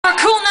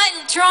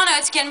Toronto,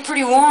 it's getting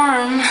pretty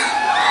warm.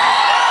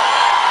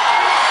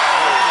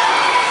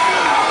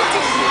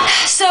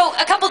 So,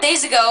 a couple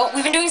days ago,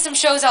 we've been doing some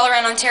shows all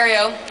around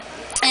Ontario,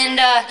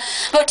 and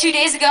about 2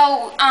 days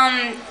ago,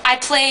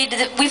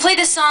 we played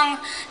this song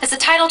that's the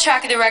title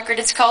track of the record.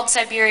 It's called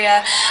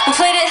Siberia. We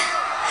played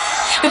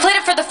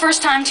it for the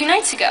first time 2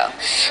 nights ago,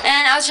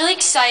 and I was really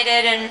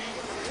excited, and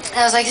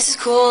I was like, this is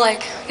cool,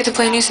 like, I get to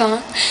play a new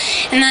song.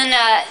 And then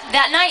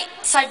that night,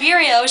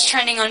 Siberia was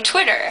trending on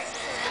Twitter.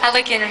 I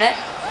like the internet.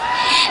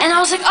 And I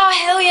was like, oh,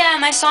 hell yeah,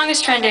 my song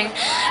is trending.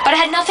 But it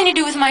had nothing to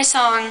do with my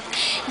song.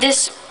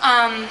 This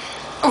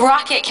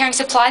rocket carrying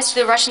supplies to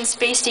the Russian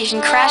space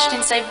station crashed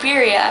in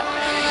Siberia.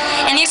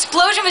 And the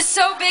explosion was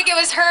so big it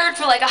was heard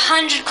for like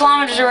 100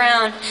 kilometers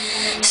around.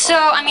 So,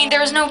 I mean,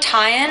 there was no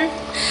tie-in.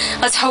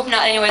 Let's hope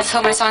not anyway. Let's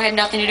hope my song had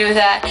nothing to do with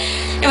that.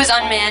 It was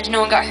unmanned, no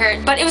one got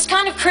hurt. But it was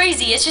kind of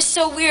crazy. It's just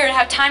so weird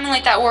how timing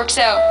like that works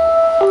out.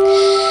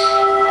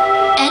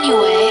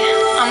 Anyway,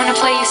 I'm gonna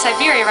play you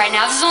Siberia right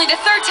now. This is only the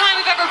 3rd time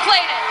we've ever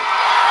played it.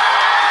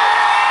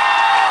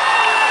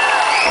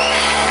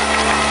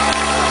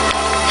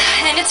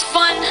 And it's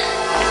fun.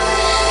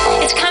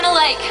 It's kind of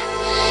like,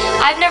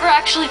 I've never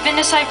actually been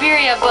to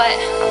Siberia, but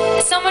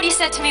somebody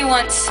said to me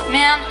once,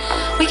 man,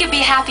 we could be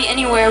happy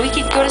anywhere. We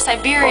could go to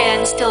Siberia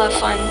and still have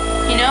fun,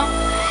 you know?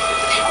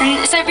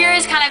 And Siberia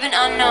is kind of an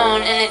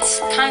unknown, and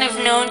it's kind of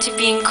known to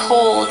being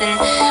cold and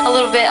a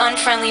little bit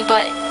unfriendly,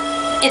 but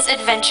it's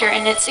adventure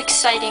and it's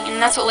exciting, and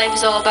that's what life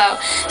is all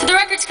about. So the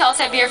record's called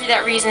Siberia for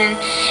that reason,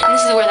 and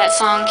this is where that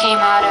song came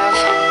out of.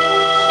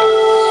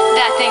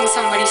 That thing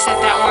somebody said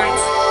that once.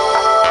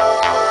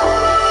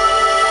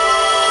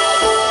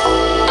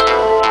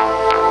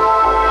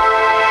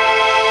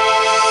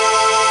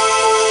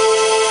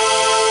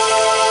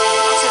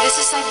 So this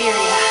is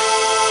Siberia.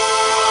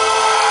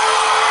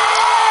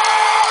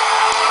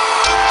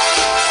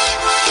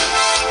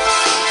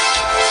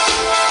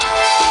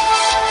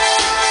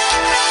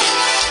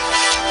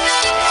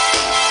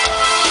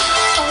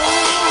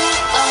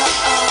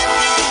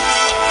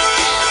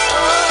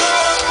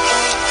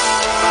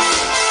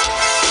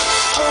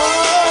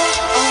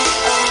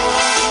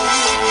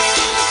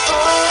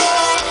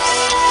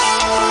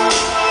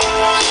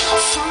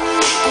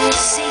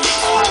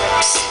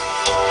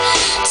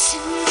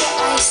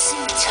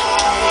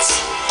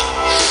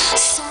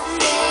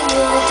 Someday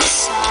we'll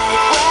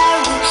decide where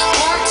we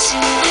want to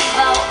live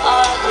out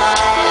our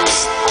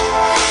lives.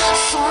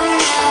 For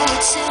now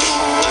it's in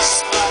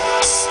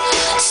sparks,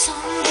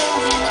 some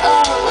going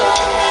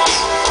alone,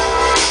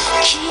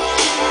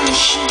 keeping the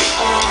heat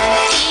on,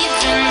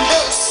 even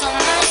though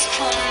summer's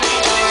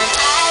coming on.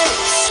 I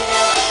will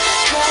sail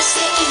across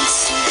the east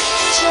sea,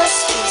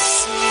 just to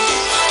see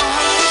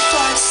on the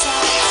far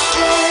side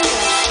where the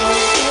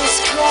hope is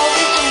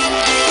growing in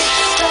the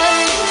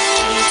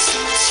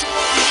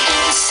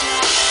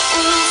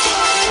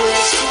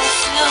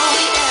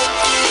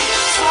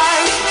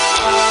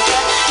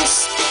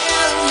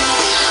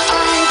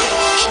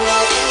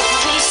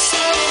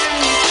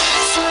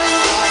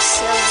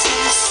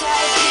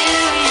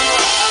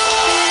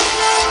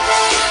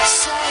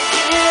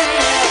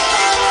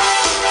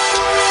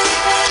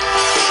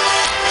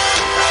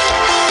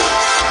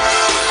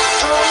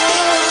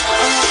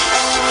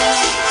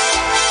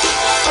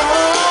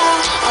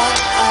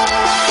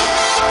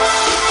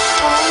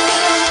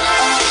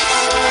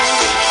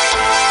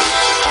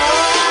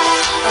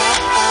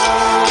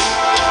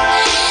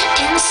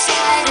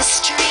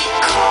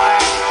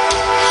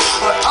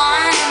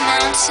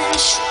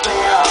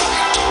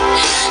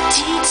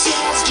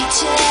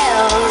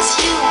details,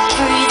 you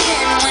breathe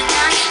in when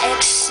I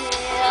exhale.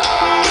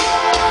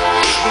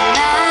 No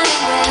matter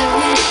where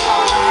we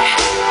are,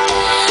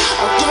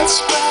 or which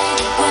way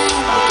the wind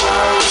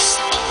blows,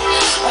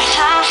 or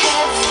how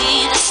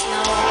heavy the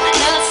snow,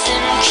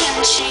 nothing can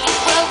change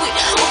where we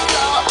will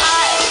go.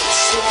 I will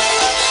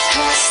sail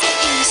across the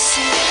east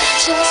sea,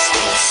 just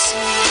to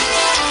see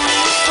on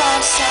the far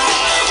side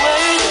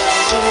where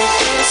the roof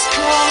is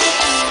cold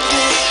and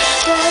blue.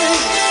 There will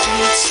be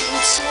to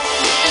take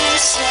me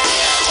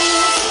inside.